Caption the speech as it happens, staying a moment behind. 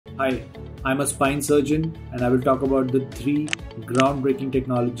Hi, I'm a spine surgeon and I will talk about the three groundbreaking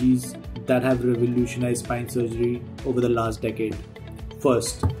technologies that have revolutionized spine surgery over the last decade.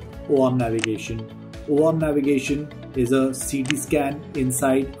 First, O-arm navigation. O-arm navigation is a CT scan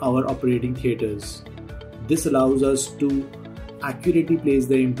inside our operating theaters. This allows us to accurately place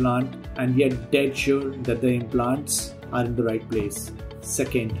the implant and get dead sure that the implants are in the right place.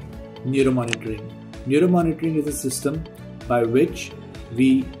 Second, neuromonitoring. Neuromonitoring is a system by which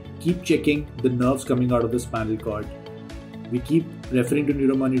we keep checking the nerves coming out of the spinal cord. We keep referring to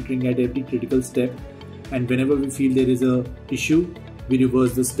neuromonitoring at every critical step, and whenever we feel there is an issue, we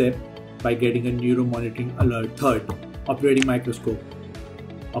reverse the step by getting a neuromonitoring alert. Third, operating microscope.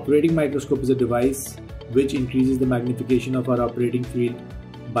 Operating microscope is a device which increases the magnification of our operating field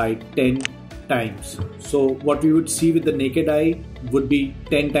by 10 times. So what we would see with the naked eye would be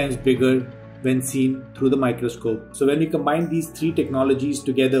 10 times bigger when seen through the microscope. So when we combine these three technologies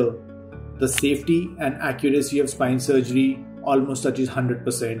together, the safety and accuracy of spine surgery almost touches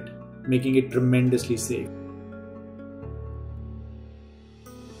 100%, making it tremendously safe.